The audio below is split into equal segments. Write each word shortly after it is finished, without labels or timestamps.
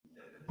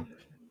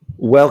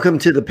Welcome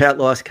to the Pet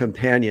Loss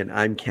Companion.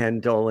 I'm Ken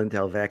Dolan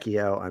Del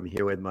Vecchio. I'm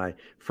here with my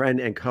friend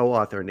and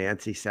co-author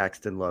Nancy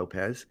Saxton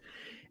Lopez.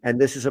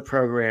 And this is a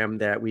program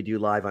that we do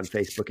live on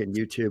Facebook and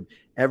YouTube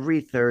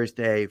every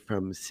Thursday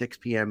from 6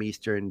 p.m.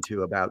 Eastern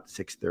to about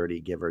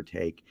 6:30, give or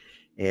take.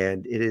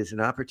 And it is an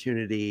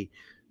opportunity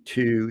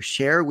to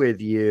share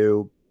with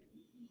you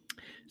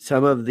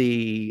some of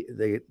the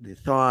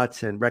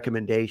thoughts and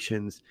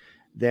recommendations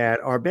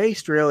that are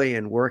based really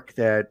in work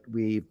that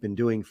we've been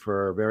doing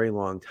for a very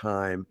long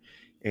time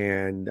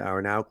and are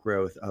an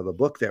outgrowth of a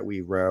book that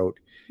we wrote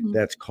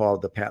that's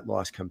called The Pet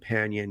Loss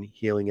Companion: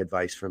 Healing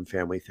Advice from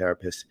Family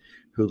Therapists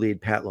Who Lead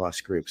Pet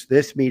Loss Groups.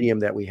 This medium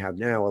that we have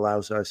now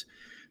allows us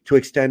to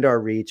extend our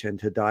reach and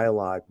to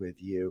dialogue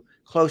with you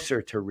closer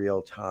to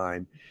real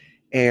time.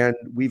 And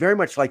we very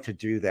much like to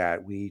do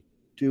that. We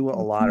do a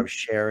lot of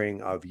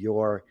sharing of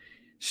your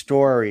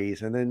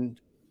stories and then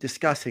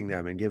discussing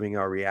them and giving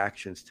our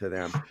reactions to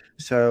them.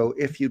 So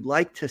if you'd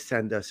like to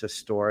send us a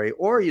story,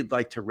 or you'd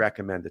like to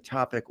recommend a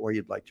topic, or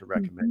you'd like to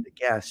recommend a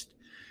guest,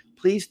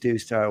 please do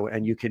so.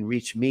 And you can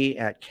reach me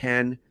at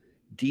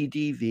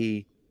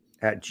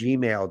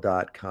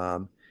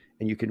kenddv@gmail.com.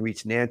 And you can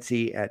reach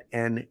Nancy at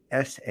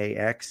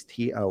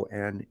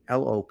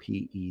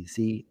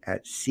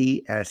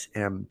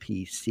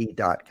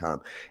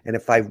nsaxtonlopez@csmpc.com. And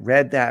if I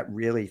read that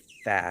really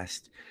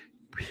fast,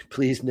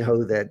 please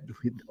know that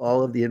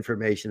all of the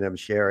information I'm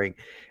sharing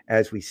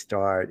as we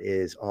start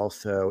is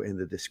also in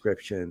the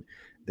description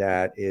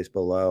that is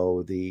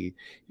below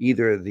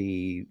either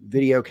the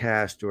video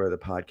cast or the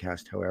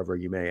podcast, however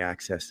you may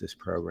access this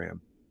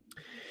program.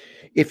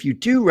 If you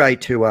do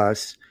write to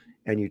us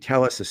and you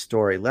tell us a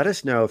story, let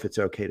us know if it's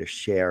okay to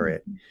share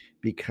it,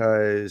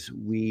 because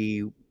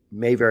we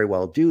may very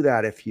well do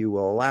that if you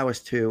will allow us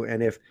to.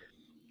 And if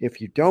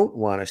you don't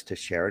want us to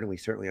share it, and we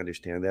certainly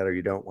understand that, or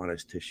you don't want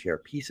us to share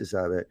pieces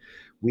of it,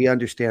 we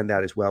understand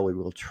that as well. We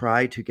will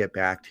try to get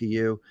back to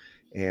you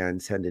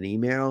and send an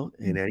email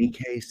in any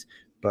case,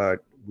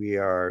 but we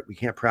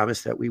can't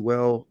promise that we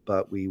will,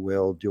 but we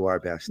will do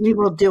our best. We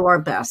will do our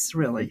best,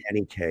 really. In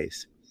any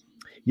case.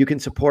 You can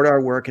support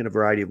our work in a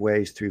variety of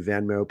ways through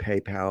Venmo,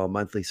 PayPal,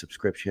 monthly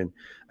subscription.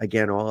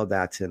 Again, all of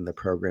that's in the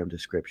program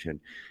description.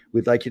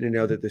 We'd like you to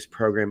know that this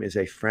program is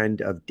a friend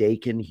of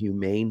Dakin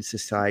Humane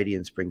Society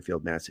in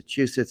Springfield,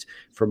 Massachusetts.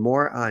 For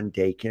more on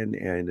Dakin,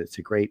 and it's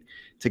a great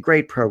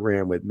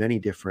program with many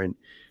different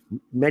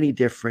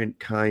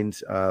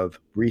kinds of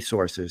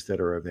resources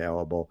that are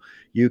available.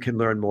 You can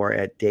learn more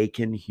at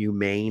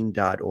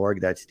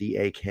dakinhumane.org. That's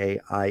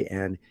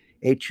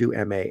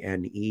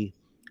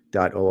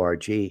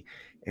DAKINHUMANE.org.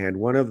 And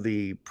one of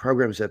the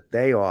programs that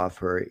they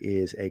offer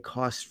is a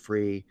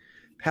cost-free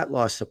pet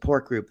loss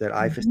support group that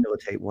I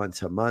facilitate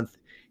once a month.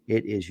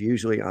 It is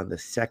usually on the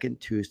second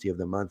Tuesday of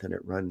the month, and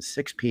it runs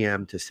 6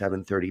 p.m. to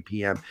 7:30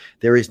 p.m.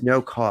 There is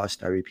no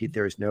cost. I repeat,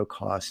 there is no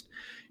cost.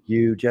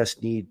 You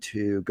just need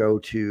to go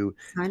to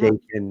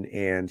Dakin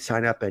and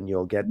sign up, and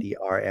you'll get the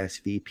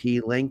RSVP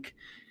link.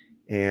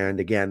 And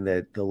again,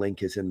 the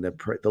link is in the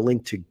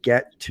link to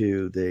get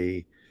to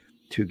the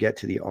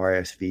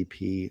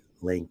RSVP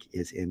link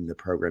is in the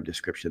program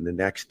description. The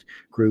next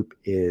group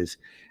is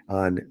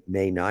on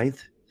May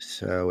 9th,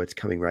 so it's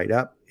coming right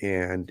up,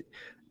 and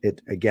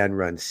it again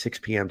runs 6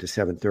 p.m. to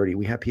 7:30.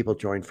 We have people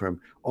join from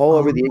all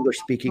over the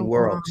English-speaking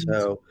world,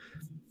 so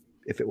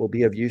if it will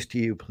be of use to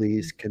you,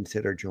 please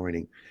consider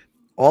joining.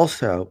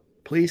 Also,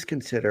 please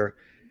consider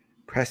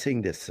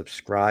pressing the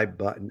subscribe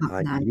button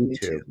on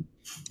YouTube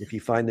if you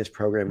find this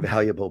program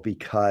valuable,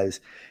 because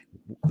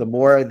the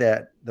more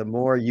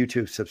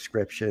YouTube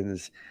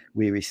subscriptions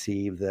we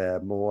receive,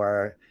 the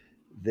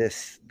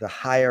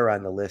higher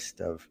on the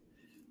list of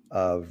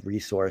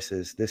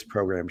resources this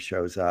program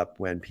shows up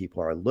when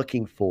people are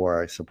looking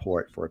for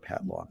support for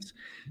pet loss.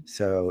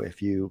 So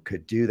if you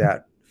could do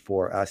that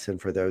for us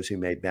and for those who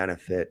may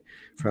benefit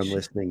from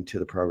listening to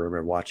the program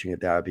or watching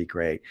it, that would be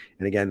great.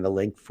 And again, the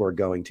link for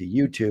going to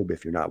YouTube,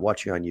 if you're not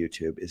watching on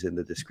YouTube, is in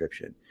the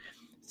description.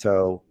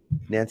 So,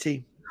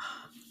 Nancy?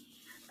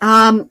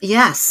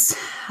 Yes.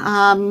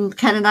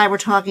 Ken and I were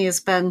talking. It's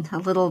been a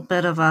little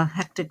bit of a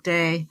hectic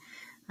day.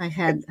 I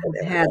had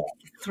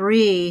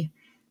 3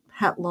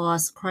 pet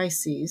loss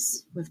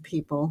crises with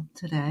people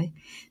today.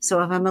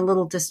 So if I'm a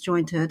little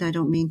disjointed, I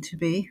don't mean to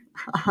be.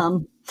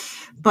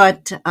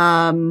 But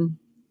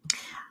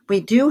we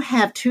do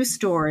have 2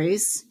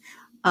 stories.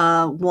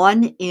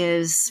 One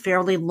is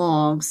fairly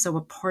long, so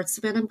parts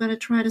of it I'm going to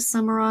try to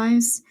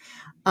summarize.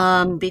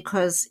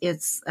 Because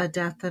it's a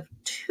death of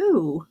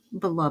 2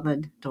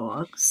 beloved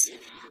dogs.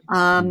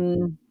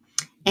 And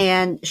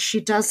she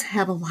does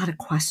have a lot of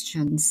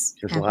questions.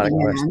 There's a lot of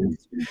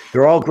questions.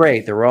 They're all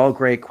great. They're all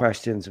great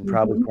questions, and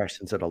probably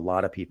questions that a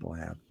lot of people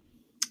have.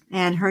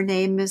 And her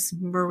name is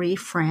Marie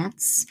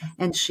France,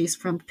 and she's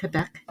from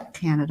Quebec,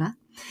 Canada.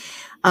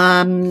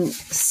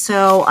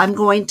 So I'm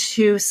going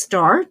to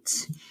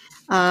start.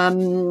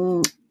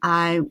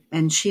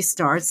 She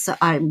starts,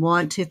 I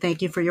want to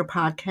thank you for your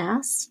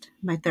podcast.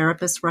 My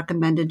therapist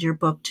recommended your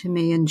book to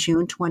me in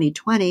June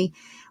 2020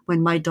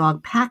 when my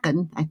dog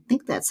Packen, I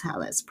think that's how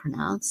that's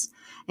pronounced,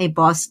 a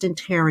Boston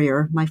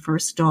Terrier, my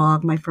first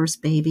dog, my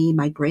first baby,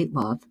 my great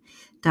love,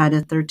 died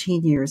at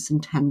 13 years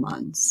and 10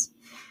 months.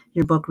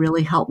 Your book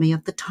really helped me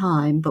at the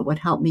time, but what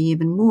helped me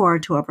even more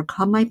to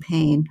overcome my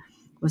pain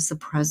was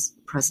the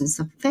presence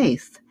of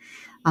Faith,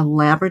 a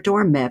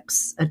Labrador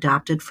mix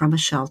adopted from a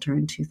shelter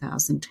in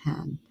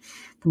 2010.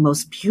 The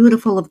most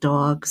beautiful of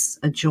dogs,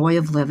 a joy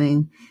of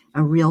living,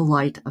 a real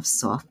light of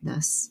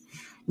softness.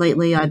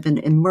 Lately, I've been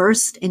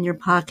immersed in your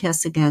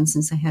podcast again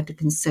since I had to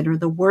consider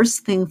the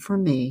worst thing for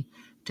me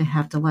to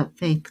have to let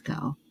Faith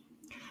go,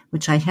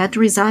 which I had to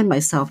resign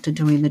myself to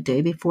doing the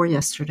day before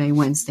yesterday,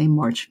 Wednesday,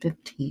 March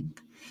 15th.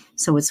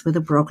 So it's with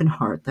a broken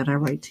heart that I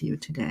write to you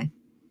today.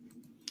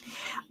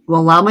 Will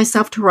allow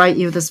myself to write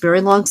you this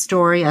very long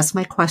story, ask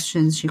my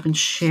questions. You can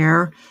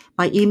share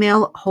my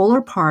email whole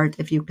or part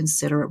if you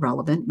consider it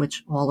relevant,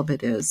 which all of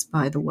it is,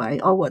 by the way.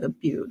 Oh, what a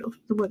beautiful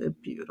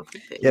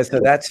baby. Yeah, so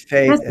that's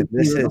Faith, That's a and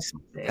this is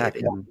beautiful baby.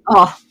 Packen.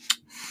 Oh,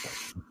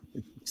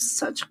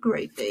 such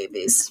great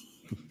babies.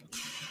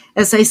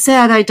 As I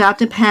said, I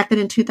adopted Packen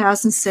in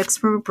 2006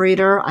 from a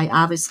breeder. I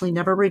obviously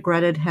never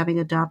regretted having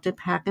adopted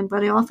Packen,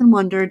 but I often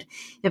wondered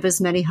if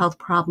his many health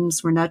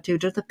problems were not due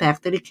to the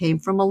fact that he came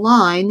from a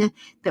line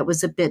that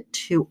was a bit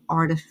too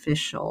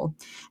artificial.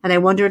 And I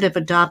wondered if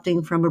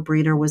adopting from a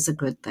breeder was a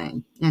good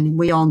thing. And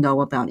we all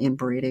know about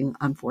inbreeding,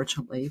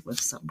 unfortunately, with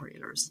some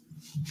breeders.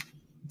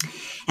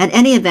 At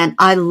any event,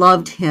 I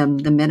loved him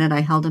the minute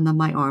I held him in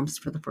my arms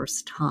for the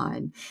first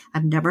time.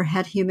 I've never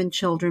had human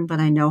children,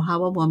 but I know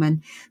how a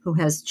woman who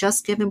has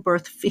just given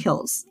birth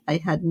feels. I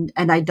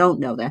don't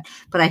know that,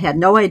 but I had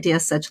no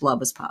idea such love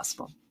was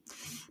possible.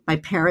 My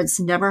parents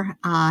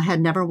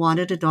had never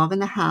wanted a dog in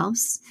the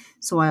house,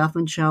 so I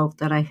often joke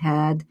that I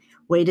had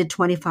waited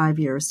 25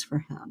 years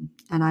for him,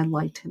 and I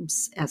liked him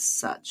as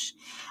such.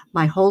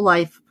 My whole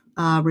life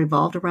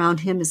revolved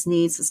around him, his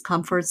needs, his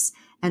comforts,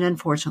 and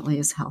unfortunately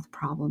his health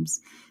problems.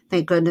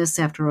 Thank goodness,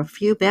 after a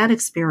few bad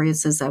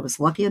experiences, I was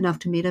lucky enough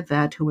to meet a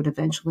vet who would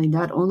eventually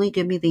not only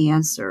give me the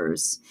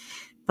answers,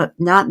 but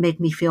not make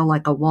me feel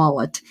like a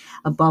wallet.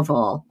 Above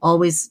all,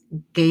 always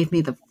gave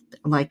me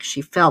like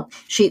she felt.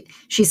 She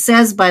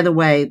says, by the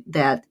way,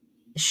 that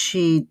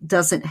she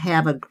doesn't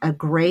have a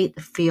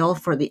great feel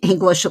for the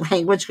English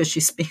language because she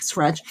speaks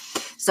French.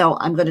 So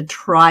I'm going to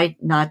try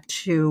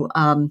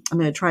I'm going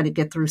to try to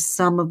get through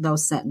some of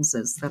those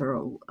sentences that are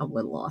a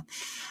little off.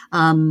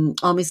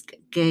 Always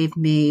gave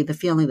me the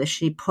feeling that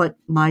she put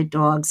my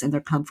dogs and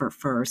their comfort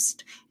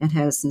first and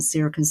had a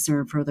sincere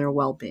concern for their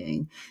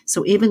well-being.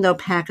 So even though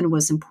Packen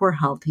was in poor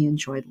health, he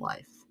enjoyed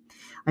life.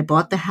 I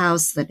bought the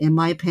house that, in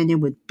my opinion,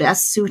 would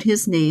best suit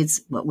his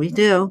needs, what we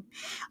do,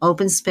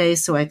 open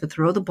space so I could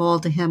throw the ball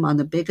to him on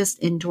the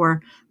biggest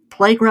indoor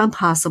playground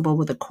possible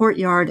with a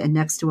courtyard and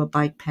next to a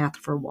bike path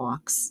for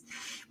walks.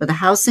 With a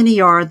house and a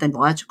yard, the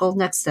logical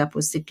next step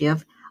was to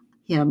give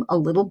him a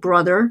little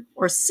brother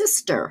or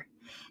sister.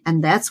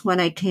 And that's when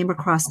I came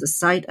across the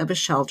site of a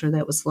shelter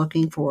that was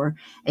looking for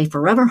a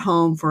forever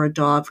home for a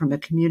dog from a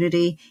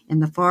community in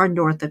the far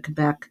north of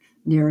Quebec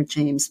near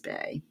James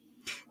Bay.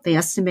 They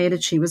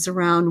estimated she was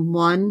around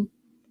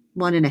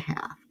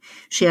 1.5.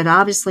 She had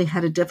obviously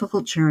had a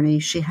difficult journey.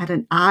 She had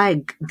an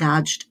eye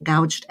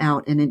gouged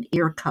out and an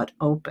ear cut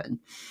open.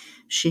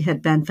 She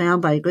had been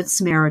found by a good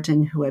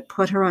Samaritan who had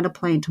put her on a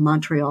plane to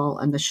Montreal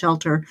and the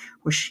shelter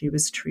where she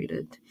was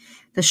treated.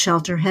 The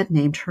shelter had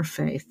named her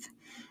Faith,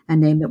 a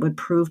name that would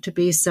prove to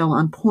be so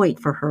on point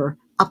for her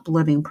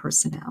uplifting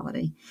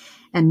personality,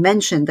 and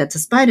mentioned that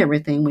despite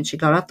everything, when she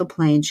got off the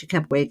plane, she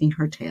kept wagging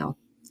her tail.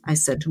 I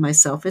said to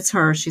myself, it's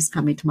her. She's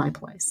coming to my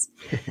place.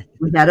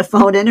 We had a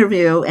phone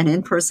interview, an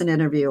in-person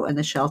interview, and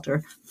the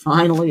shelter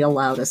finally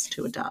allowed us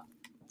to adopt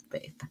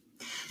Faith.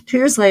 2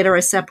 years later,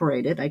 I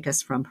separated, I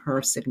guess from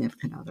her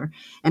significant other,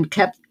 and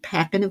kept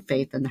Packen and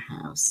Faith in the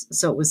house.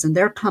 So it was in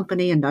their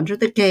company and under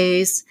the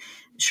gaze,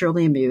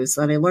 Shirley amused,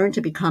 that I learned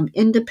to become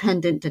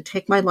independent, to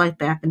take my life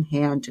back in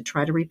hand, to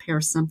try to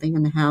repair something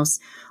in the house,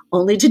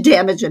 only to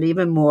damage it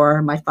even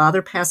more. My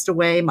father passed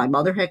away. My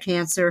mother had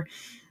cancer.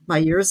 My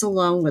years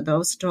alone with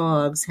those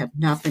dogs have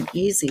not been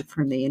easy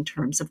for me in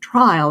terms of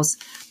trials,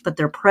 but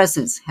their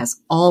presence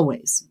has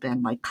always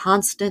been my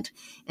constant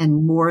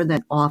and more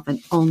than often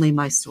only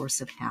my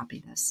source of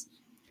happiness.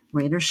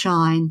 Rain or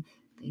shine,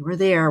 they were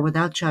there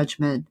without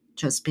judgment,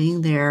 just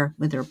being there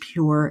with their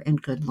pure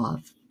and good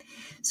love.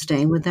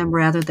 Staying with them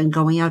rather than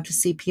going out to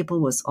see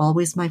people was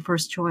always my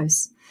first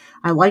choice.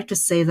 I like to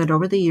say that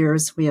over the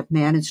years, we have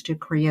managed to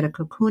create a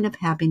cocoon of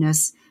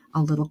happiness,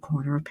 a little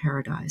corner of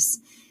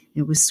paradise.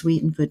 It was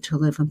sweet and good to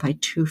live with my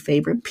two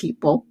favorite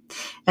people,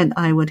 and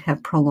I would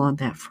have prolonged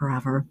that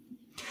forever.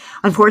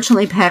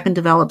 Unfortunately, Packen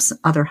developed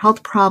other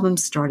health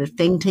problems, started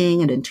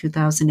fainting, and in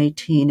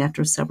 2018,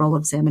 after several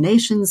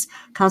examinations,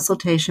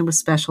 consultation with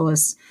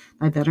specialists,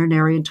 my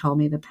veterinarian told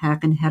me that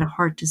Packen had a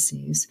heart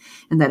disease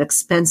and that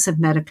expensive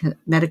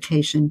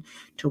medication,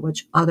 to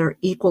which other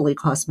equally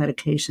cost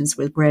medications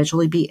would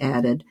gradually be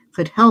added,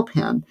 could help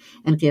him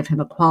and give him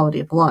a quality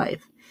of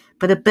life.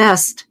 But at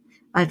best,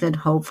 I could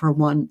hope for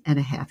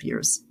 1.5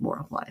 years more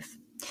of life.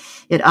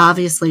 It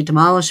obviously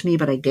demolished me,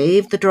 but I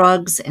gave the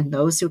drugs and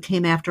those who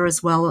came after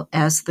as well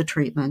as the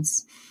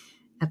treatments.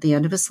 At the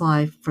end of his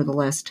life, for the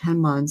last 10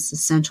 months,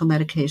 essential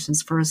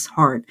medications for his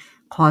heart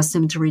caused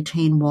him to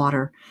retain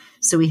water,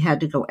 so he had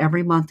to go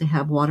every month to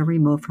have water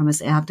removed from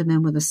his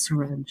abdomen with a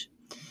syringe.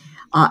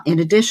 In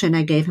addition,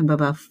 I gave him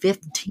about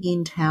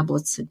 15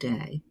 tablets a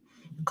day,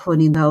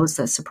 including those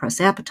that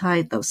suppress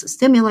appetite, those that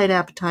stimulate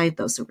appetite,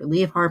 those that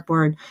relieve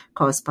heartburn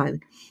caused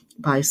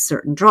by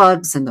certain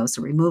drugs, and those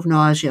that remove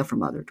nausea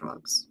from other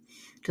drugs.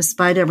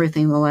 Despite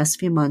everything, the last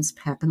few months,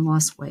 Pepin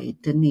lost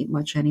weight, didn't eat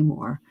much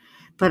anymore.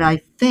 But I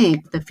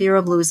think the fear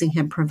of losing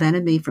him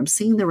prevented me from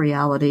seeing the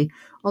reality,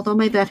 although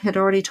my vet had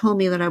already told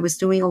me that I was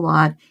doing a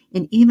lot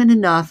and even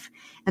enough,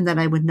 and that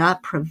I would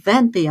not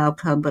prevent the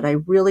outcome, but I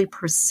really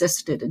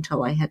persisted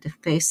until I had to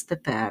face the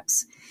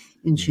facts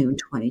in June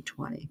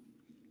 2020.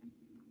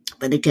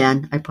 But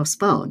again, I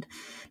postponed.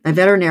 My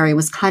veterinarian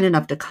was kind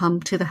enough to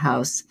come to the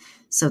house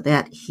so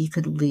that he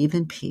could leave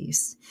in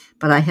peace,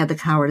 but I had the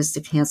cowardice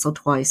to cancel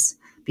twice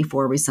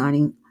before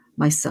resigning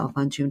myself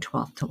on June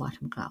 12th to let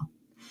him go.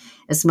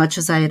 As much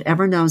as I had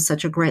ever known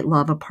such a great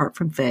love apart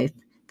from Faith,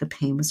 the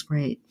pain was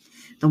great.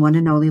 The one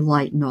and only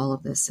light in all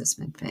of this has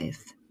been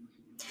Faith.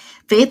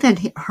 Faith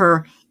and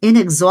her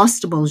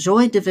inexhaustible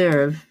joie de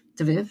vivre,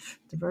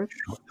 her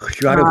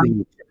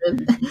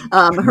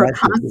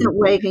constant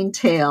wagging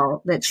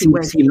tail that she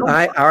wags.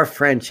 Our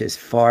French is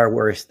far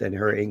worse than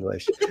her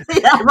English.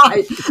 Yeah,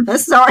 right.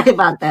 Sorry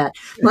about that.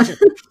 But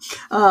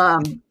her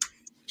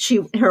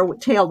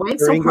tail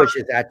wags. Her English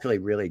is actually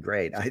really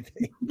great, I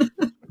think.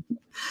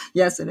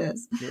 Yes, it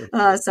is.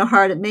 So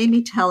hard it made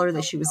me tell her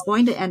that she was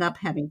going to end up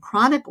having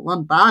chronic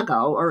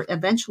lumbago or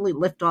eventually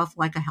lift off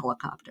like a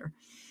helicopter.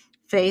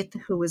 Faith,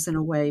 who was in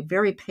a way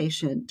very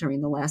patient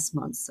during the last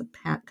months of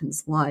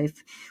Pepin's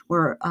life,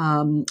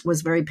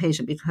 was very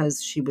patient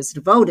because she was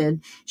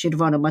devoted. She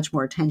devoted much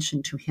more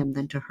attention to him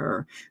than to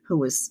her, who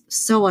was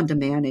so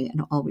undemanding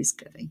and always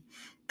giving.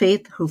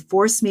 Faith, who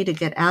forced me to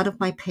get out of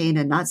my pain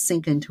and not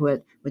sink into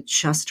it with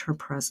just her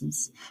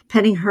presence.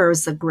 Petting her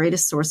is the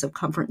greatest source of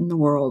comfort in the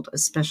world,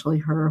 especially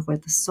her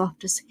with the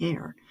softest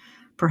hair.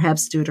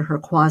 Perhaps due to her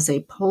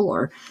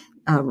quasi-polar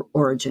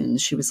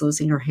origins, she was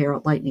losing her hair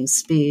at lightning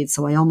speed,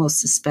 so I almost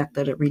suspect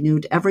that it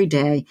renewed every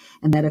day,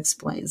 and that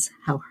explains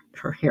how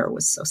her hair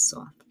was so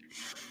soft.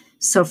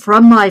 So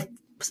from my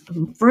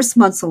first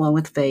months alone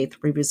with Faith,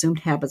 we resumed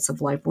habits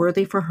of life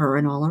worthy for her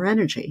and all her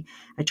energy.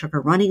 I took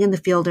her running in the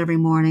field every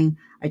morning.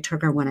 I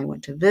took her when I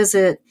went to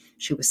visit.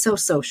 She was so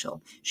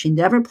social. She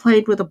never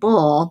played with a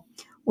ball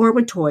or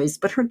with toys,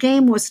 but her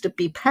game was to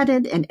be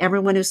petted, and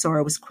everyone who saw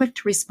her was quick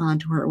to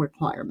respond to her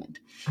requirement.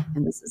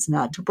 And this is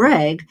not to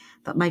brag,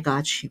 but my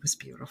God, she was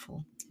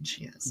beautiful, and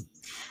she is.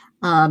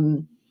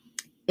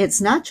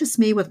 It's not just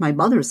me with my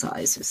mother's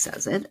eyes who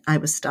says it. I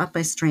was stopped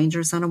by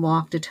strangers on a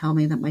walk to tell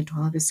me that my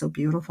dog is so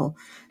beautiful.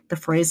 The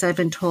phrase I've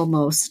been told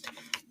most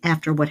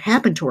after what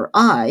happened to her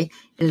eye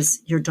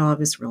is, "Your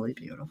dog is really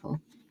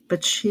beautiful."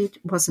 But she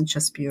wasn't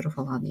just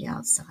beautiful on the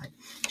outside.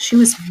 She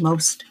was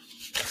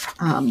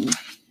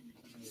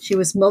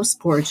most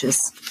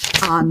gorgeous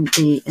on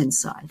the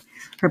inside.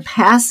 Her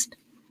past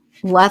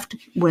left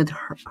with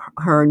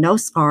her no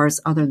scars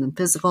other than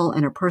physical,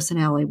 and her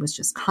personality was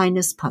just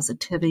kindness,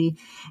 positivity,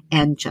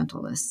 and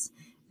gentleness.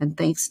 And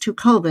thanks to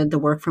COVID, the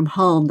work from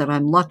home that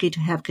I'm lucky to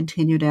have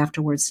continued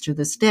afterwards to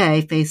this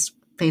day,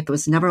 Faith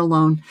was never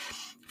alone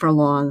for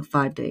long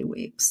 5-day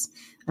weeks.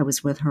 I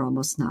was with her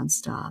almost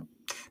nonstop.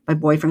 My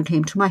boyfriend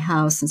came to my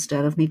house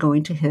instead of me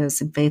going to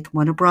his, and Faith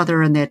won a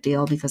brother in that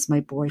deal because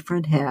my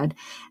boyfriend had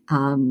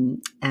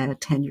a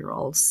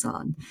 10-year-old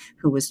son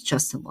who was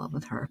just in love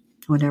with her.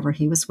 Whenever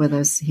he was with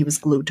us, he was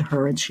glued to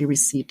her, and she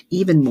received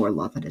even more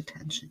love and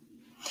attention.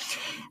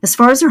 As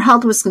far as her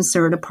health was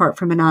concerned, apart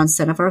from an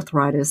onset of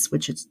arthritis,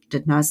 which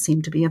did not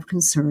seem to be of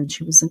concern,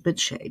 she was in good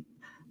shape.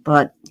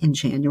 But in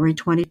January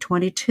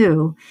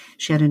 2022,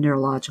 she had a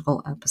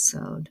neurological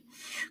episode.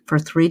 For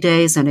 3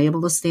 days,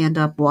 unable to stand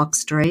up, walk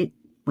straight.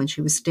 When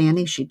she was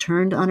standing, she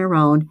turned on her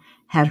own,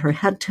 had her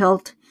head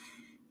tilt,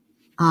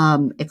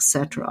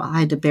 etc.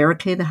 I had to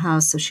barricade the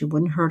house so she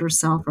wouldn't hurt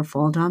herself or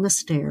fall down the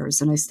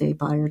stairs, and I stayed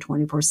by her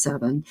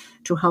 24/7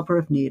 to help her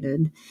if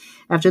needed.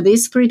 After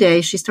these 3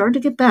 days, she started to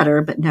get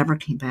better, but never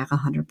came back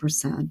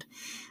 100%.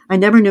 I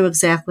never knew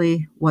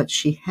exactly what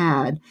she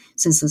had,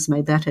 since as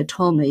my vet had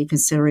told me,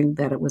 considering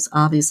that it was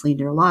obviously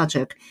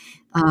neurologic,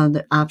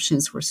 the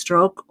options were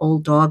stroke,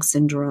 old dog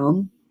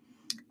syndrome,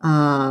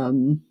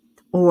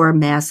 or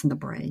mass in the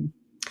brain.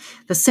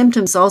 The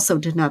symptoms also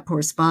did not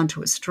correspond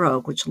to a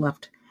stroke, which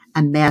left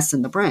a mass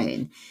in the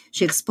brain.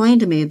 She explained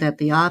to me that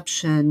the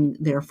option,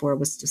 therefore,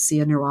 was to see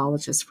a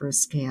neurologist for a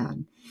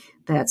scan.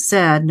 That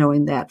said,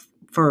 knowing that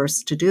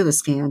first, to do the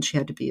scan, she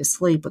had to be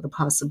asleep with the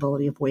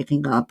possibility of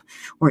waking up,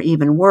 or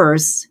even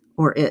worse,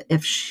 or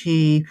if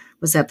she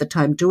was at the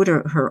time, due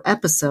to her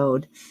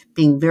episode,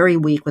 being very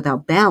weak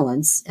without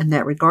balance, and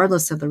that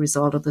regardless of the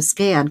result of the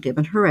scan,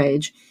 given her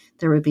age,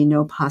 there would be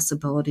no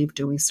possibility of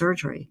doing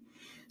surgery.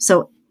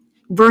 So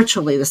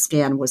virtually the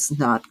scan was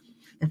not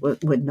it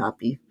would not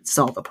be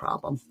solve the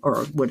problem,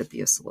 or would it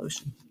be a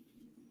solution?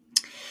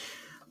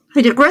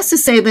 I digress to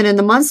say that in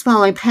the months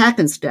following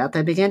Packen's death,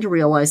 I began to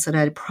realize that I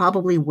had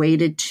probably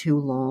waited too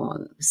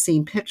long.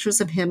 Seeing pictures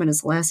of him in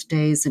his last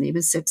days and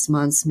even 6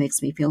 months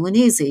makes me feel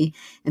uneasy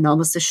and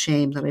almost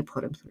ashamed that I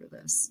put him through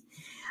this.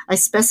 I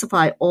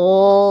specify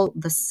all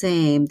the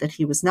same that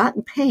he was not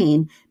in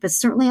pain, but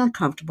certainly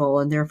uncomfortable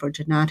and therefore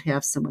did not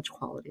have so much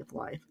quality of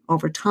life.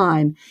 Over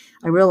time,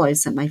 I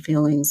realized that my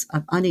feelings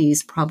of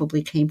unease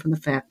probably came from the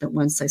fact that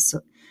once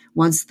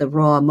the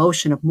raw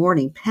emotion of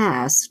mourning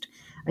passed,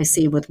 I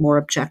see with more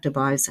objective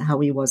eyes how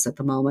he was at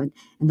the moment,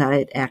 and that I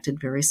had acted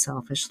very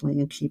selfishly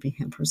in keeping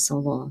him for so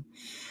long.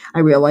 I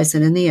realized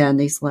that in the end,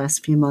 these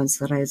last few months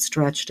that I had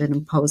stretched and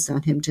imposed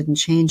on him didn't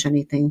change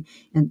anything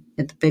in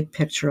the big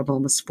picture of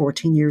almost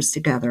 14 years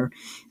together,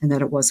 and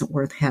that it wasn't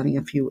worth having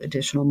a few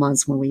additional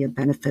months when we had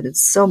benefited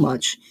so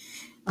much,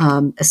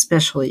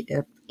 especially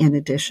if, in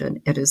addition,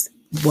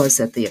 was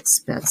at the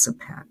expense of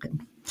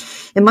Packen.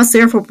 It must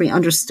therefore be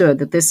understood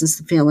that this is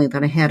the feeling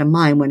that I had in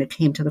mind when it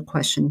came to the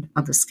question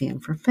of the scan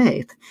for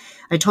faith.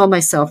 I told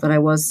myself that I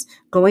was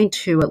going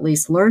to at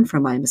least learn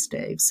from my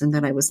mistakes and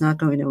that I was not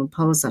going to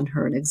impose on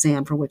her an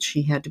exam for which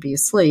she had to be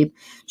asleep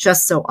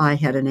just so I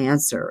had an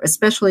answer,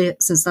 especially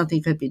since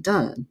nothing could be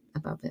done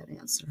about that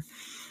answer.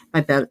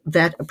 My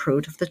vet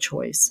approved of the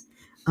choice.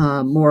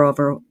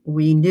 Moreover,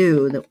 we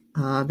knew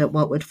that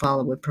what would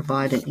follow would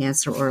provide an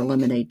answer or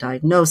eliminate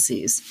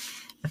diagnoses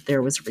if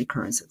there was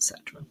recurrence,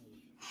 etc.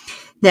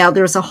 Now,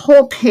 there's a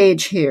whole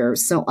page here,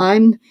 so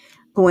I'm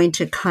going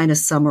to kind of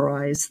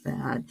summarize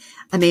that.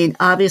 I mean,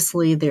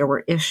 obviously, there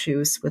were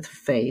issues with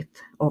Faith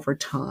over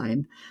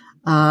time.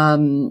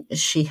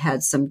 She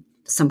had some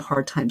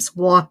hard times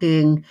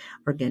walking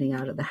or getting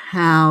out of the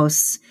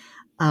house.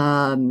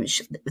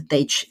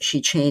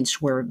 She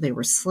changed where they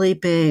were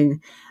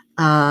sleeping.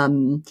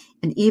 And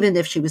even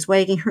if she was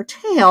wagging her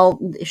tail,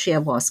 she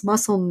had lost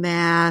muscle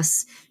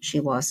mass.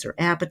 She lost her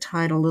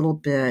appetite a little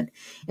bit.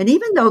 And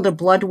even though the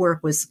blood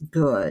work was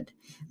good,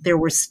 there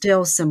were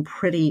still some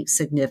pretty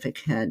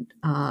significant,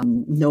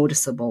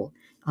 noticeable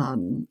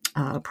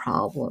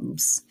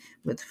problems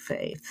with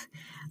Faith.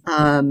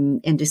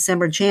 In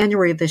December,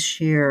 January of this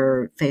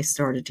year, Faith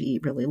started to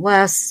eat really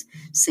less,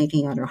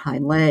 sinking on her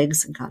hind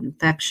legs and got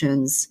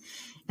infections.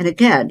 And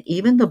again,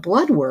 even the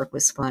blood work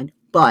was fine,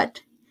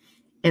 but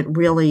it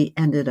really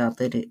ended up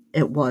that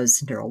it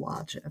was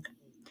neurologic.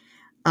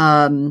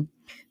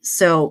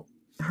 So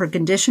her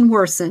condition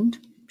worsened.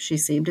 She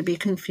seemed to be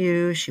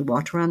confused. She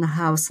walked around the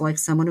house like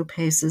someone who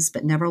paces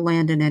but never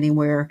landed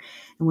anywhere.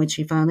 And when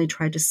she finally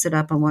tried to sit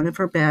up on one of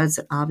her beds,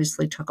 it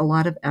obviously took a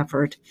lot of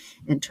effort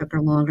and took her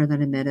longer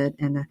than a minute.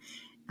 And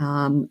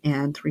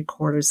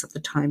 3/4 of the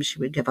time she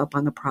would give up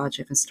on the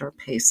project and start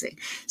pacing.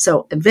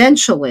 So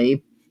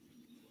eventually,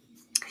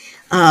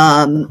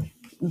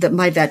 that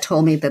my vet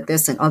told me that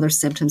this and other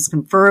symptoms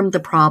confirmed the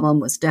problem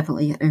was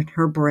definitely in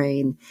her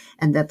brain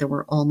and that there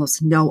were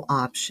almost no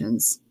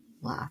options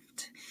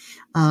left.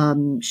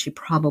 She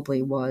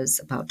probably was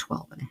about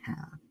 12 and a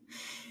half.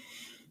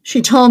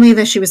 She told me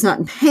that she was not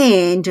in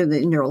pain due to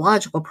the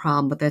neurological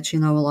problem, but that she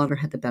no longer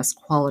had the best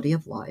quality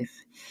of life.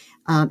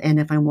 And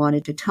if I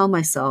wanted to tell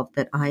myself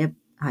that I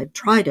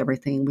tried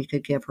everything, we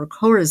could give her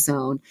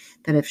cortisone,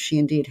 that if she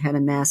indeed had a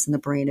mass in the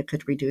brain, it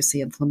could reduce the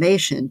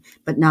inflammation,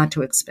 but not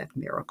to expect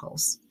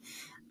miracles.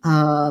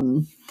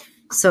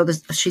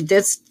 She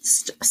did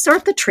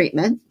start the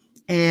treatment,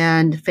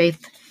 and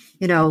Faith,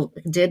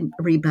 did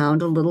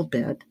rebound a little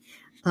bit.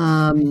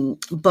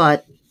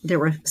 But there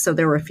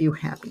were a few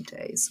happy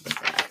days with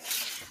that.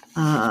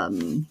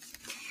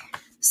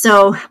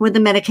 So with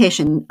the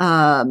medication,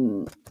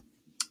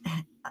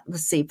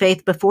 let's see,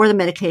 Faith before the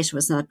medication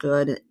was not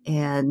good,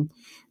 and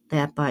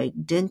that by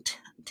dint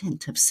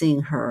of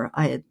seeing her,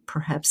 I had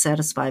perhaps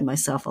satisfied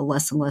myself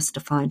less and less to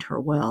find her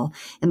well.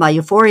 In my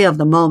euphoria of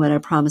the moment, I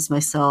promised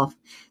myself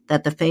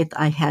that the Faith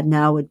I had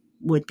now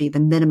would be the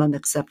minimum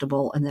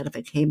acceptable, and that if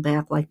it came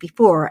back like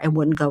before, I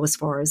wouldn't go as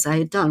far as I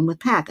had done with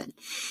Packen,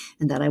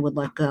 and that I would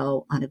let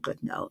go on a good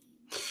note.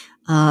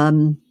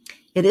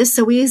 It is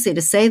so easy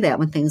to say that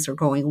when things are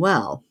going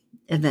well.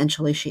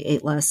 Eventually, she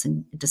ate less,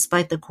 and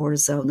despite the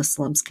cortisone, the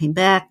slumps came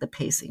back, the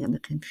pacing and the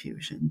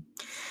confusion.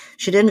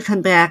 She didn't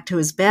come back to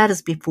as bad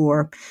as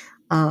before,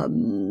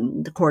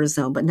 the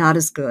cortisone, but not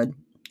as good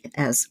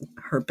as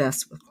her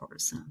best with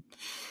cortisone.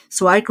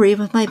 So I agreed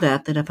with my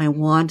vet that if I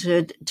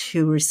wanted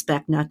to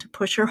respect, not to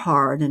push her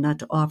hard and not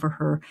to offer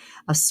her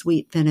a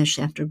sweet finish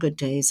after good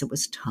days, it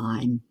was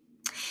time.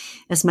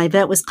 As my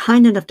vet was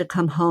kind enough to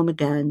come home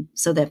again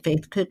so that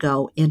Faith could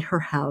go in her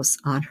house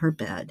on her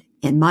bed,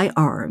 in my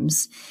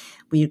arms,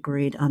 we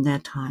agreed on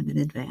that time in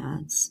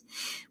advance.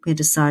 We had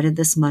decided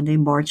this Monday,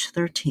 March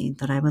 13th,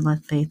 that I would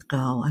let Faith go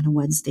on a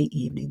Wednesday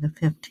evening, the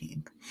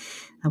 15th.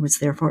 I was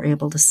therefore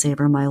able to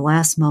savor my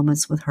last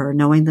moments with her,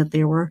 knowing that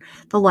they were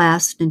the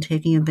last, and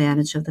taking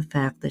advantage of the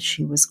fact that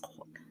she was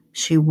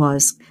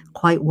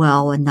quite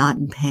well and not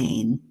in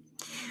pain.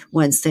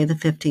 Wednesday the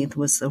 15th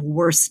was the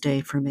worst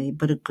day for me,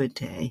 but a good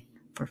day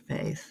for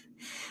Faith.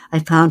 I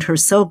found her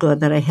so good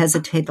that I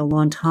hesitated a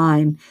long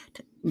time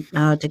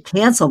to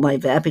cancel my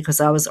vet because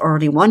I was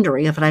already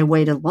wondering if I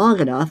waited long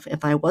enough,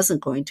 if I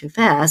wasn't going too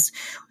fast,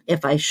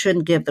 if I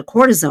shouldn't give the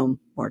cortisone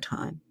more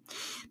time.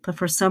 But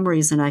for some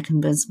reason, I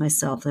convinced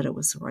myself that it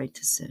was the right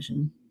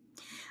decision.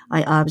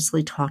 I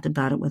obviously talked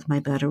about it with my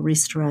vet, who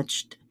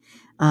restretched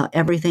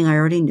everything I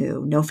already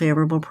knew. No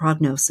favorable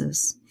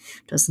prognosis.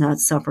 Does not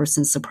suffer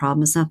since the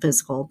problem is not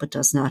physical, but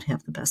does not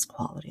have the best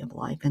quality of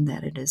life, and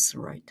that it is the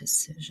right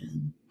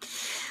decision.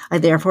 I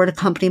therefore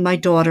accompanied my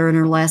daughter in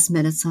her last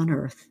minutes on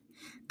earth,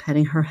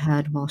 petting her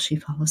head while she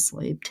fell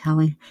asleep,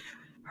 telling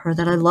her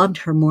that I loved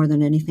her more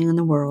than anything in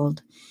the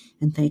world,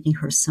 and thanking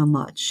her so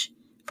much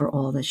for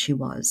all that she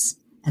was,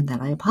 and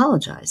that I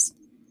apologized.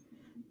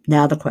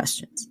 Now the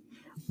questions.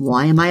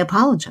 Why am I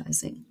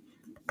apologizing?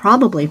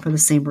 Probably for the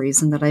same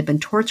reason that I've been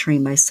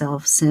torturing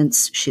myself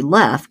since she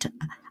left.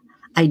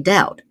 I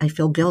doubt. I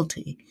feel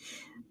guilty.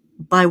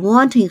 By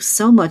wanting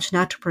so much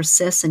not to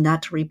persist and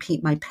not to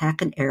repeat my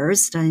patent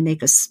errors, did I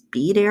make a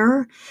speed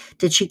error?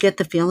 Did she get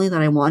the feeling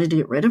that I wanted to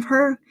get rid of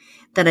her?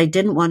 That I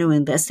didn't want to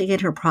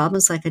investigate her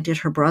problems like I did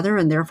her brother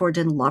and therefore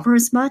didn't love her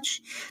as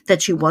much?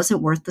 That she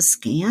wasn't worth the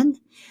scan?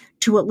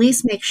 To at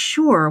least make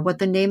sure what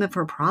the name of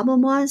her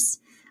problem was?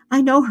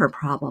 I know her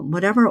problem,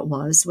 whatever it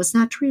was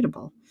not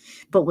treatable.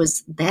 But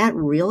was that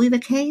really the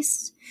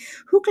case?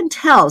 Who can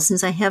tell,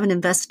 since I haven't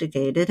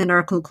investigated and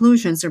our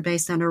conclusions are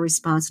based on our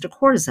response to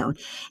cortisone?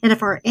 And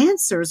if our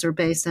answers are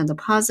based on the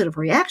positive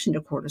reaction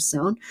to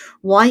cortisone,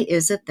 why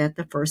is it that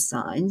the first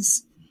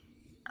signs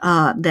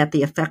that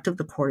the effect of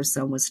the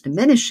cortisone was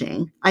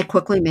diminishing, I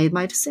quickly made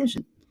my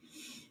decision?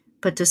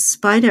 But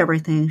despite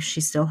everything,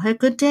 she still had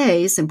good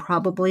days and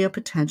probably a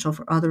potential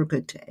for other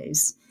good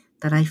days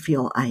that I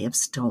feel I have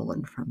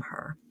stolen from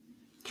her.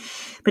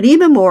 But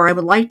even more, I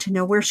would like to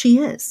know where she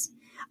is.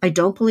 I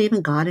don't believe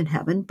in God and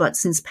heaven, but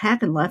since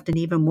Pagan left and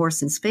even more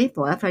since Faith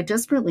left, I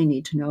desperately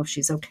need to know if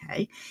she's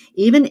okay,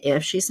 even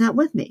if she's not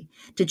with me.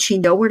 Did she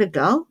know where to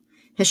go?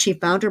 Has she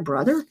found her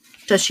brother?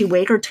 Does she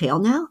wag her tail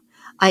now?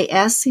 I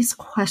ask these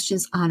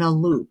questions on a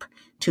loop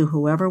to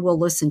whoever will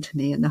listen to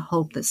me in the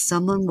hope that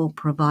someone will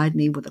provide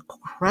me with a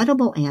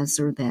credible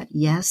answer that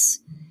yes,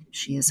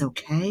 she is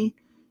okay,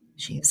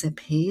 she is at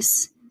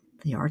peace,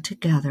 they are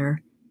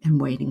together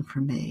and waiting for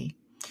me.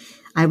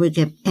 I would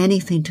give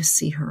anything to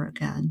see her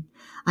again.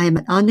 I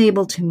am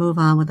unable to move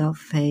on without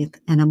Faith,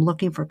 and I'm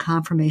looking for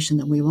confirmation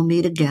that we will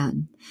meet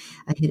again.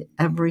 I hate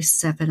every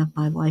second of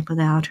my life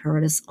without her.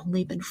 It has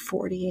only been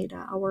 48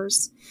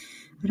 hours.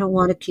 I don't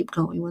want to keep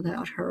going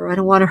without her. I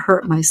don't want to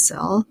hurt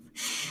myself.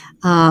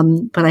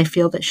 But I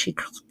feel that she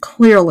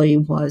clearly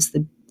was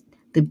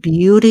the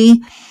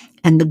beauty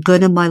and the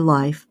good in my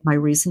life, my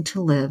reason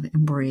to live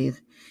and breathe.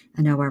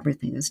 And now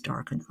everything is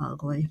dark and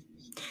ugly.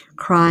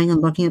 Crying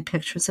and looking at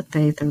pictures of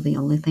Faith are the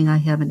only thing I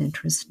have an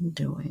interest in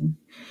doing.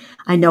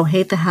 I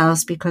hate the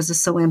house because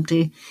it's so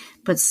empty,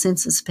 but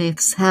since it's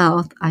Faith's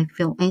house, I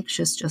feel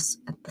anxious just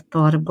at the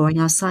thought of going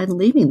outside and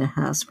leaving the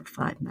house for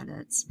 5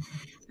 minutes.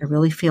 I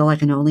really feel I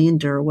can only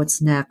endure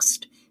what's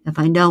next if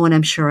I know and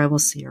I'm sure I will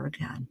see her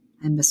again.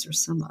 I miss her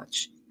so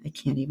much. I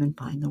can't even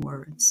find the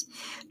words.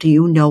 Do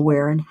you know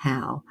where and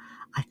how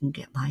I can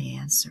get my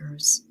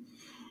answers?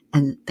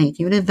 And thank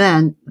you in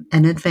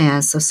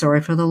advance. So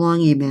sorry for the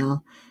long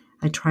email.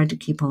 I tried to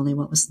keep only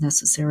what was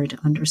necessary to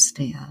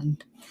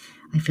understand.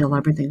 I feel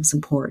everything is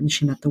important.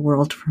 She meant the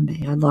world for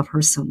me. I love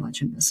her so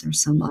much and miss her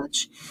so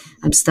much.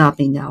 I'm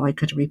stopping now. I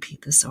could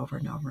repeat this over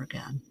and over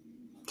again.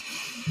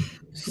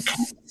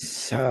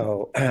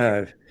 So,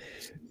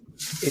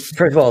 first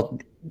of all,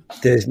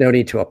 there's no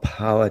need to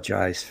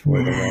apologize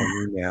for the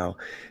long email.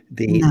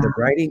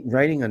 The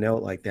writing a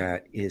note like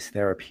that is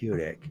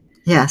therapeutic.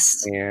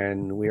 Yes.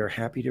 And we are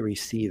happy to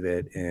receive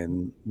it,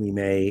 and we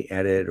may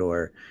edit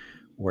or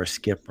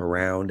skip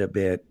around a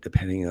bit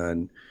depending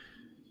on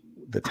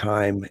the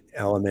time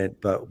element,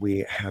 but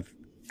we have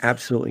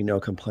absolutely no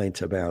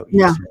complaints about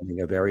you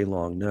sending a very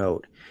long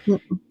note.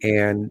 Mm-mm.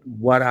 And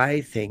what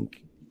I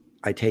think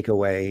I take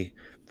away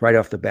right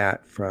off the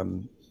bat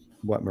from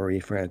what Marie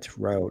France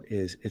wrote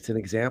is it's an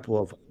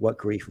example of what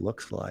grief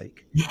looks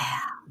like. Yeah.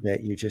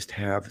 That you just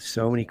have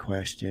so many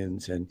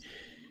questions and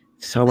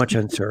so much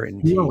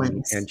uncertainty.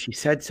 And she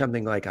said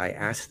something like, I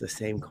ask the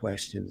same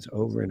questions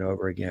over and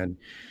over again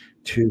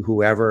to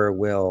whoever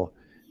will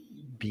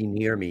be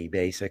near me,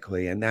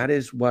 basically. And that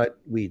is what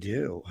we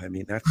do. I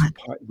mean, that's the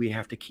part we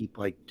have to keep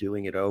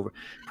doing it over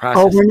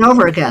and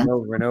over again.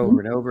 Over and over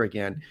and over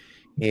again.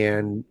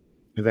 And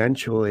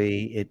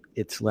eventually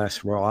it's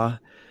less raw.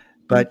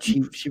 But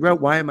she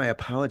wrote, why am I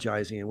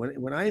apologizing? And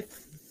when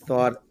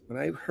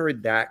I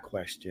heard that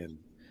question,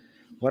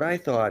 what I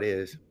thought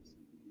is,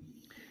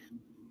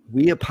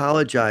 we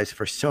apologize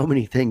for so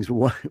many things.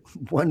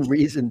 One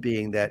reason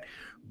being that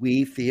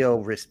we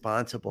feel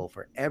responsible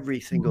for every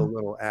single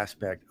little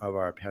aspect of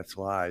our pets'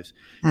 lives.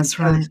 That's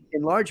right.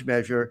 In large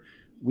measure,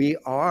 we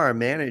are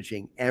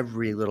managing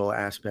every little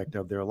aspect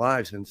of their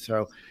lives. And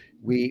so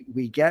we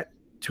get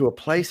to a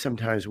place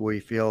sometimes where we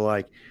feel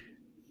like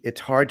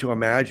it's hard to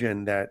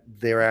imagine that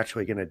they're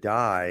actually going to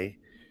die.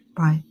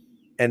 Right.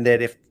 and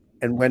that if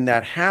and when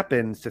that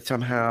happens, that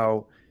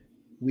somehow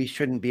we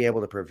shouldn't be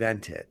able to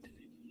prevent it.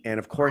 And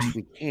of course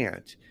we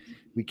can't.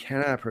 We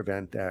cannot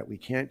prevent that. We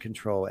can't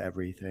control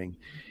everything.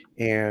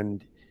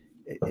 And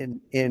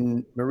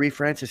in Marie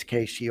Frances'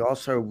 case, she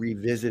also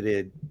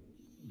revisited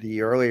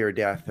the earlier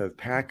death of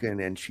Paquin,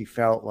 and she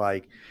felt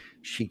like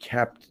she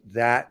kept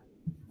that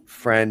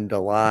friend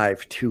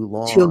alive too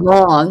long. Too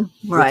long,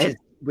 right?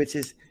 Which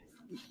is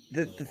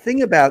the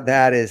thing about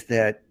that is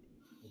that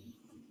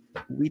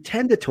we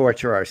tend to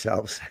torture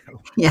ourselves.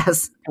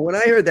 Yes. And when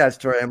I heard that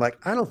story, I'm like,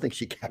 I don't think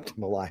she kept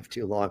him alive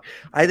too long.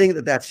 I think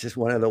that that's just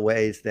one of the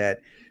ways that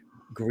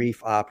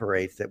grief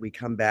operates, that we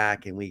come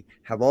back and we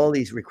have all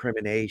these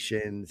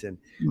recriminations and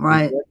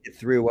right. we work it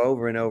through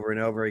over and over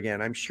and over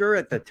again. I'm sure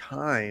at the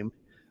time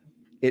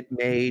it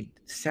made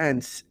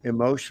sense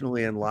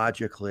emotionally and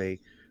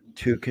logically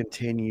to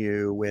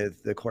continue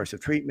with the course of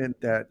treatment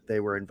that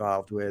they were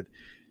involved with,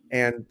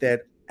 and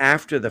that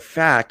after the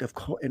fact, of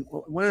course, and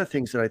one of the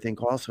things that I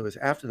think also is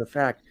after the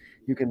fact,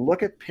 you can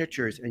look at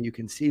pictures and you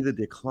can see the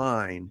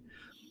decline,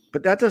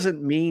 but that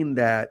doesn't mean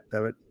that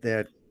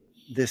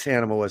this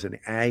animal was in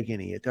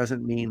agony. It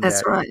doesn't mean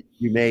That's that right.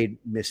 you made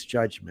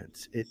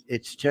misjudgments.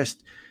 It's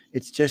just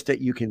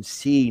that you can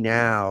see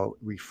now,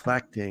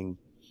 reflecting,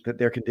 that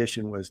their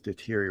condition was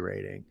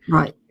deteriorating.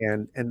 Right.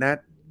 And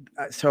that,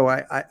 so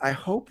I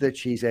hope that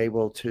she's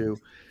able to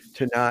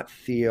not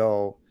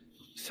feel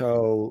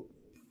so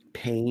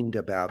pained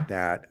about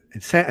that.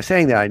 And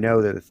saying that, I know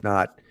that it's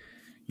not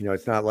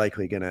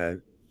likely going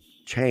to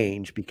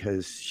change,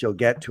 because she'll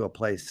get to a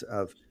place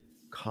of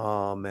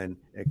calm and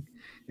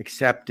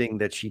accepting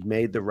that she'd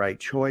made the right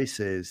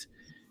choices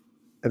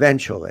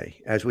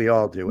eventually, as we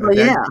all do. Well,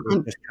 eventually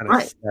it just kind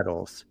of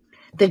settles.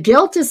 The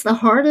guilt is the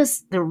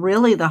hardest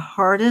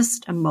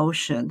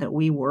emotion that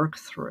we work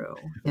through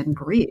in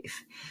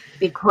grief,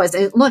 because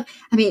look,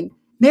 I mean,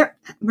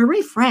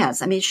 Marie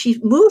France, I mean, she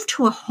moved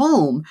to a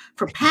home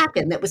for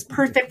Paquin that was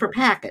perfect for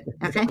Paquin,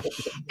 okay?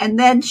 And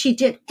then she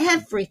did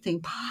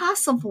everything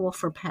possible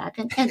for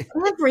Paquin and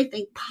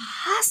everything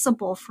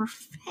possible for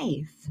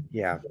Faith.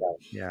 Yeah.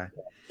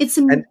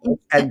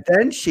 And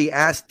then she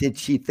asked, did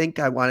she think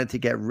I wanted to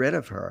get rid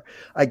of her?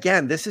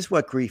 Again, this is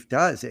what grief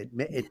does.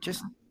 It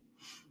just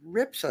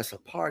rips us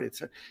apart. It's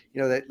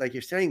that, like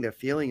you're saying, the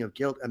feeling of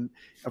guilt. And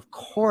of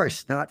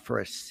course, not for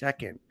a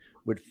second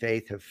would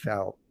Faith have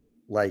felt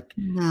like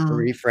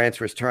Marie France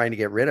was trying to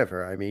get rid of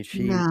her. I mean,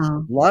 she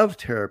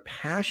loved her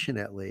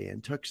passionately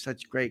and took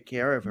such great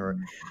care of her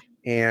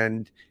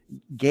and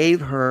gave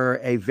her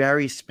a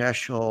very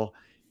special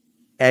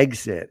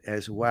exit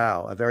as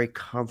well, a very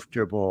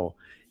comfortable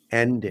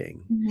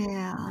ending.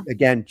 Yeah.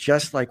 Again,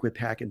 just like with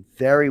Paquin,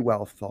 very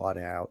well thought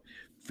out,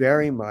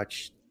 very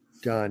much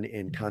done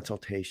in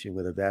consultation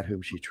with a vet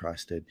whom she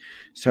trusted.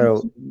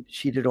 So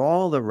she did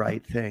all the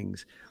right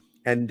things.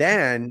 And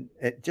then,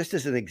 just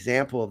as an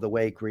example of the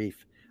way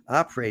grief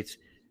operates,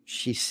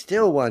 she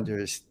still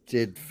wonders,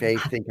 did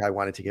Faith think I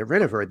wanted to get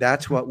rid of her?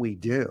 That's what we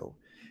do.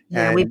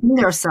 Yeah, and we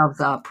beat ourselves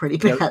up pretty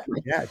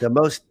badly.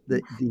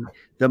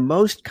 The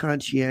most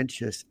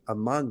conscientious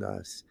among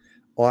us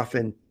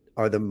often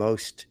are the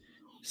most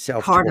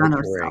self-torturing. Hard on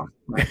ourselves.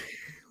 Right.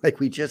 Like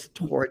we just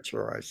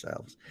torture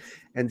ourselves.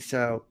 And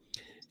so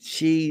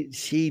she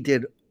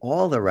did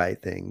all the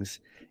right things.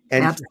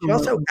 And Absolutely. She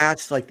also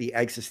asked like the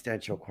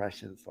existential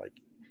questions, like,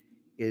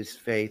 is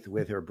Faith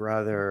with her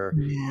brother?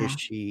 Yeah. Is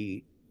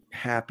she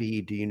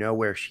happy? Do you know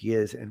where she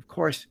is? And of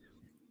course,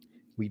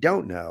 we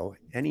don't know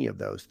any of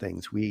those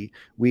things.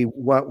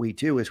 What we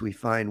do is we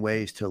find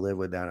ways to live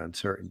with that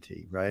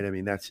uncertainty, right? I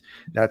mean, that's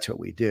what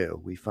we do.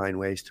 We find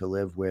ways to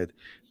live with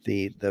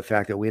the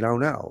fact that we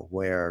don't know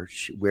where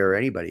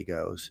anybody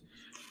goes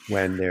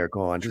when they're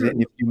gone.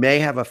 You may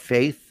have a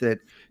faith that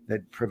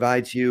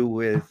provides you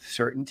with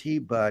certainty,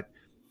 but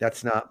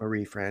that's not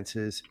Marie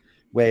Frances'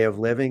 way of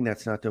living.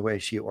 That's not the way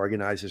she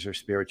organizes her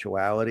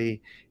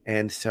spirituality.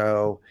 And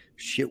so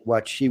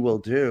what she will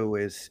do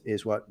is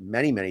what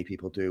many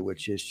people do,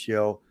 which is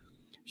she'll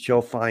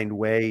find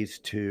ways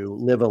to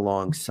live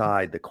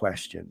alongside the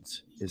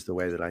questions, is the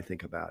way that I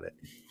think about it.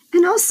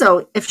 And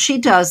also, if she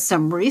does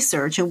some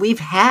research, and we've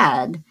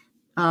had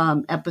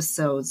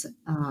episodes,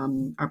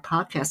 our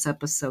podcast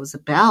episodes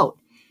about,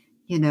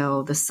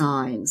 the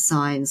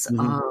signs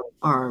of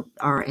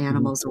our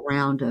animals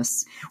around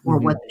us, or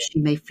what she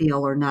may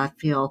feel or not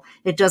feel.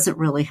 It doesn't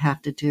really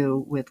have to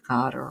do with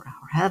God or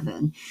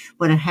heaven.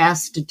 What it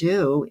has to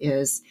do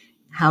is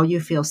how you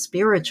feel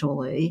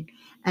spiritually.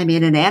 I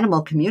mean, and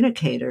animal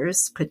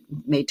communicators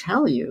may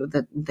tell you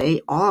that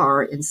they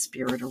are in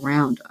spirit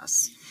around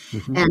us.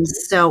 Mm-hmm. And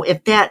so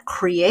if that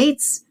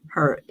creates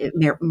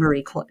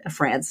Marie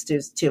France,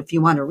 if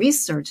you want to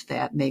research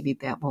that, maybe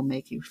that will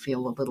make you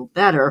feel a little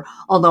better.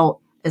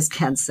 Although, as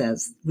Ken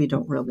says, we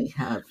don't really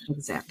have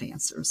exact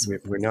answers.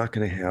 We're not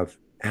going to have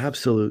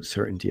absolute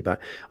certainty about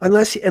it,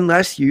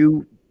 unless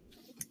you.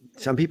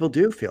 Some people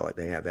do feel like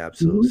they have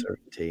absolute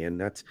certainty,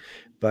 and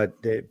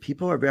but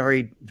people are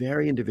very,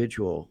 very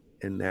individual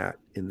in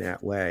that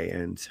way,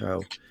 and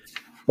so,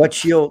 but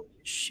she'll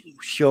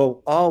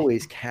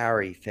always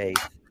carry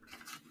Faith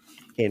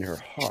in her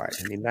heart.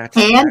 I mean, that's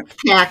And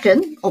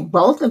Packin,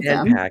 both of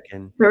and them,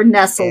 Packin, they're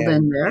nestled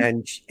in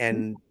and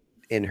there.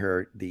 in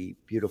her the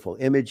beautiful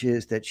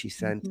images that she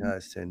sent Mhm.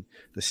 us and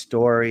the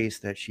stories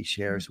that she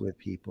shares with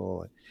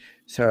people.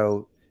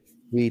 So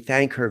we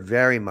thank her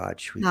very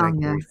much. We Oh, thank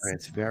Marie yes.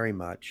 France very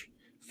much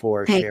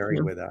for Thank sharing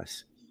you. with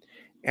us.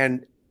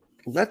 And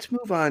let's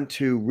move on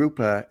to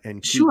Rupa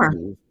and Sure.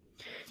 Kiki.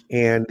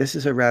 And this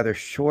is a rather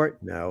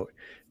short note,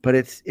 but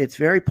it's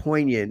very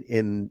poignant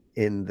in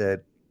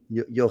the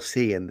you'll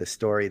see in the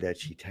story that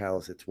she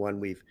tells. It's one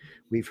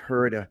we've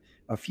heard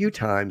a few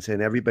times,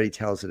 and everybody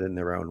tells it in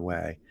their own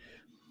way.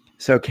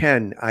 So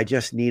Ken, I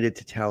just needed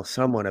to tell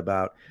someone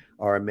about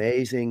our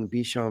amazing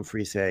Bichon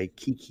Frise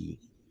Kiki.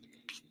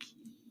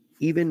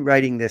 Even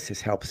writing this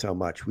has helped so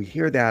much. We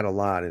hear that a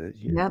lot, and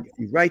Yep. if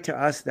you write to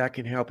us, that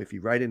can help. If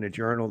you write in a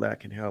journal, that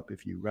can help.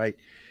 If you write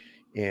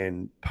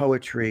in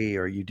poetry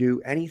or you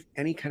do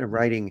any kind of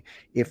writing,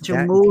 if To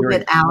if move you're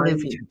it out of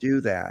inclined you. to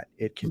do that,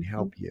 it can Mhm.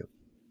 help you.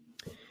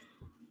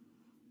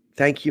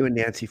 Thank you and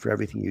Nancy for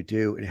everything you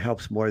do. It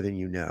helps more than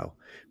you know.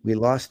 We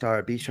lost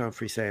our Bichon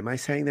Frise. Am I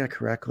saying that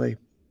correctly? I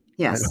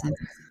Yes. don't,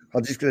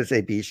 I'm just going to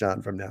say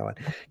Bichon from now on.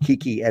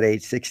 Kiki at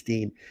age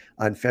 16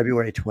 on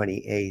February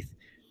 28th,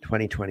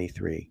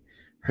 2023.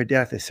 Her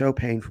death is so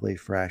painfully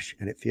fresh,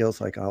 and it feels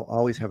like I'll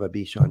always have a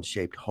Bichon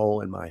shaped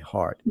hole in my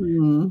heart.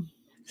 Mm,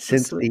 so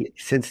sweet.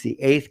 Since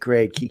the eighth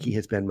grade, Kiki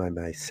has been by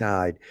my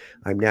side.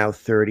 I'm now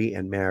 30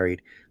 and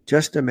married.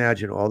 Just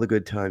imagine all the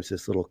good times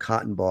this little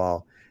cotton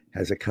ball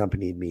has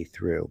accompanied me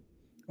through.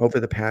 Over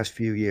the past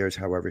few years,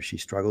 however, she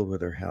struggled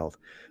with her health.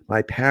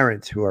 My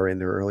parents, who are in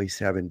their early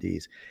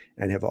 70s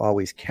and have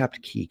always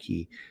kept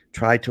Kiki,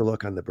 tried to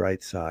look on the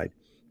bright side.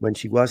 When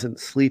she wasn't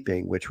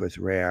sleeping, which was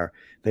rare,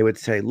 they would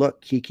say,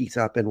 "Look, Kiki's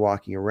up and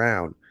walking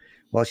around."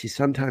 While she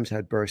sometimes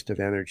had bursts of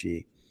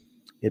energy,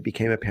 it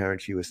became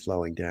apparent she was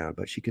slowing down,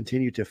 but she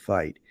continued to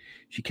fight.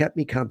 She kept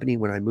me company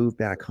when I moved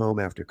back home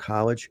after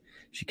college.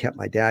 She kept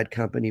my dad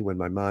company when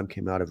my mom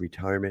came out of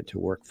retirement to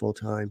work full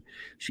time.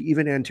 She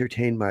even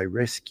entertained my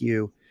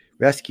rescue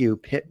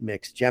pit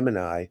mix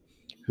Gemini,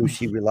 who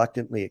she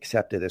reluctantly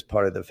accepted as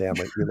part of the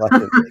family.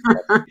 Reluctantly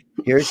accepted.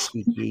 Here's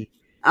Kiki,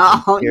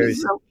 and Oh, you're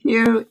here's so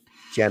cute.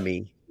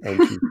 Jemmy and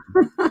Kiki.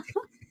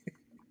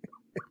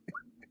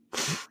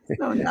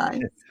 So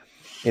nice.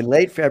 In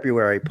late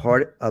February,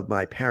 part of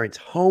my parents'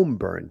 home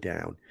burned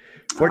down.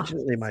 Oh,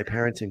 Fortunately, my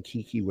parents and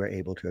Kiki were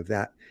able to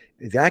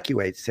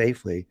evacuate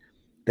safely.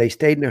 They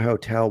stayed in a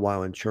hotel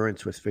while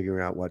insurance was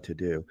figuring out what to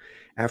do.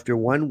 After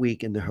 1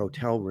 week in the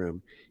hotel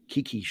room,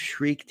 Kiki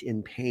shrieked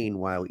in pain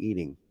while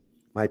eating.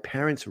 My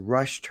parents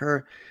rushed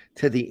her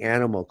to the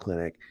animal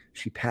clinic.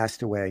 She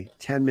passed away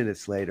 10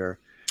 minutes later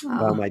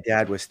while oh, my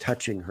dad was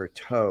touching her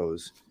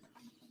toes,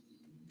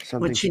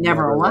 something which you she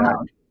never never let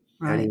allowed,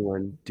 right?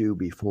 anyone do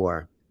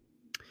before.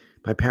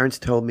 My parents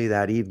told me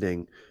that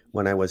evening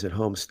when I was at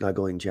home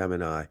snuggling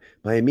Gemini.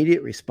 My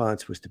immediate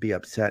response was to be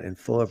upset and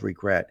full of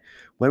regret.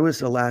 When was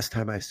the last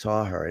time I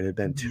saw her? It had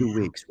been 2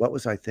 weeks. What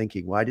was I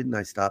thinking? Why didn't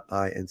I stop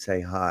by and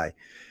say hi?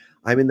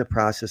 I'm in the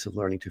process of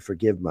learning to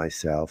forgive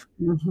myself.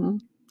 Mm-hmm.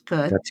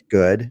 Good. That's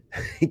good.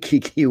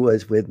 Kiki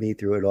was with me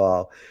through it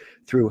all,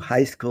 through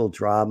high school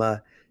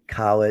drama,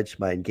 college,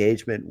 my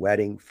engagement,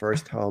 wedding,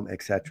 first home,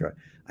 etc.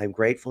 I'm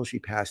grateful she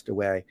passed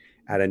away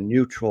at a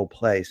neutral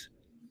place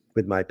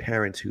with my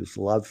parents whose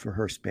love for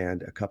her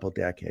spanned a couple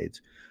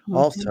decades. Mm-hmm.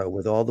 Also,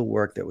 with all the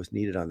work that was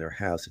needed on their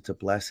house, it's a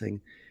blessing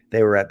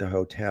they were at the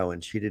hotel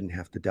and she didn't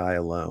have to die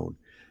alone.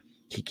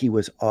 Kiki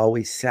was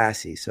always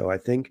sassy, so I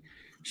think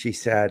she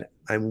said,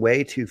 "I'm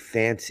way too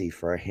fancy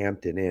for a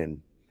Hampton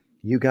Inn.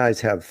 You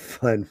guys have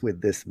fun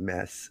with this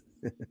mess."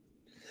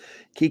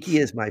 Kiki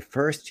is my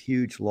first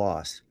huge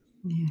loss.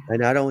 Yeah. I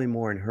not only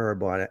mourn her,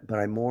 but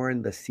I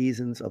mourn the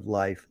seasons of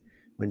life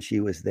when she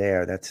was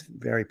there. That's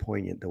very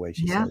poignant the way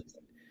she Yeah. says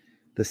it.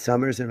 The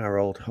summers in our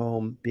old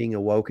home, being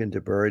awoken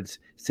to birds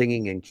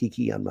singing and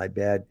Kiki on my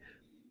bed,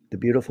 the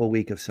beautiful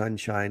week of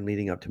sunshine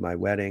leading up to my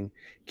wedding,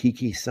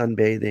 Kiki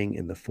sunbathing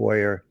in the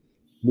foyer,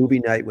 movie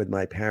night with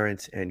my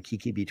parents, and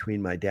Kiki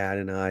between my dad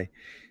and I.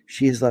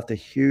 She has left a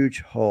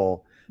huge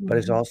hole, but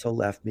has Mm-hmm. also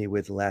left me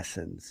with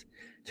lessons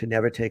to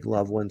never take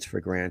loved ones for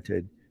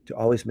granted, to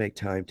always make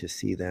time to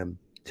see them,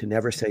 to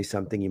never say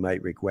something you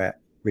might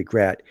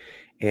regret,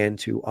 and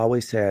to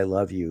always say I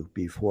love you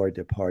before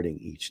departing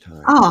each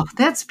time. Oh,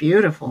 that's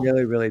beautiful.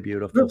 Really, really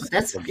beautiful Ooh,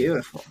 that's sentiment.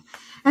 beautiful.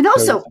 And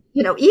So also,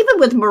 even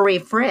with Marie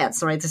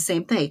France, right, the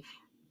same thing.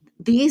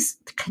 These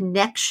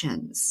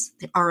connections,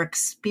 our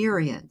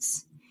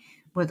experience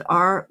with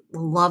our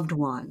loved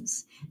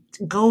ones,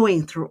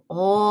 going through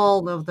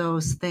all of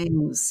those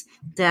things,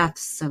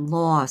 deaths and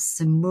loss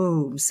and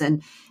moves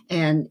and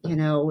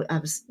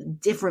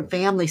different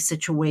family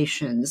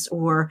situations,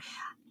 or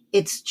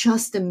it's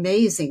just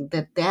amazing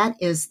that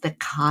is the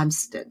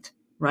constant,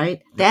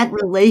 right? yeah, That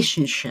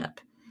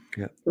relationship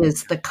yeah,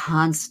 is the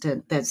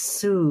constant that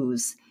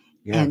soothes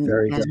yeah, and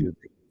very and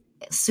soothing.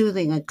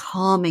 soothing and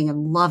calming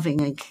and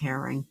loving and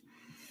caring.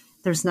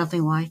 there's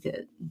nothing like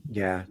it.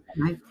 Yeah.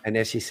 Right? And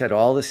as she said,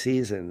 all the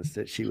seasons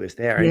that she was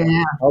there and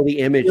Yeah, all the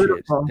images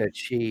beautiful, that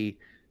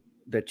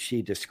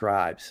she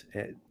describes,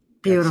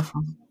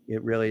 beautiful.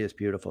 it really is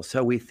beautiful.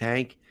 So we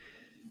thank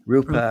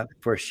Ruth. Rupa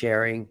for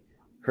sharing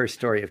her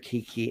story of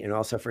Kiki and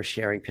also for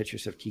sharing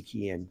pictures of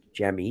Kiki and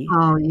Jemmy.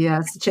 Oh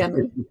yes,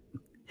 Jenny.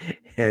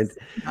 And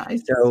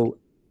Nice. so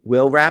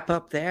we'll wrap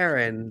up there.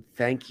 And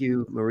thank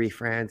you, Marie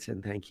France,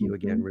 and thank you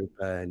again, Mhm.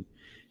 Rupa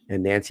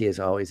and Nancy. As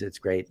always, it's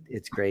great.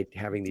 It's great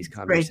having these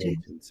Great day.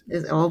 conversations.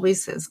 It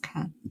always is,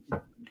 Ken.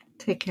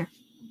 Take care.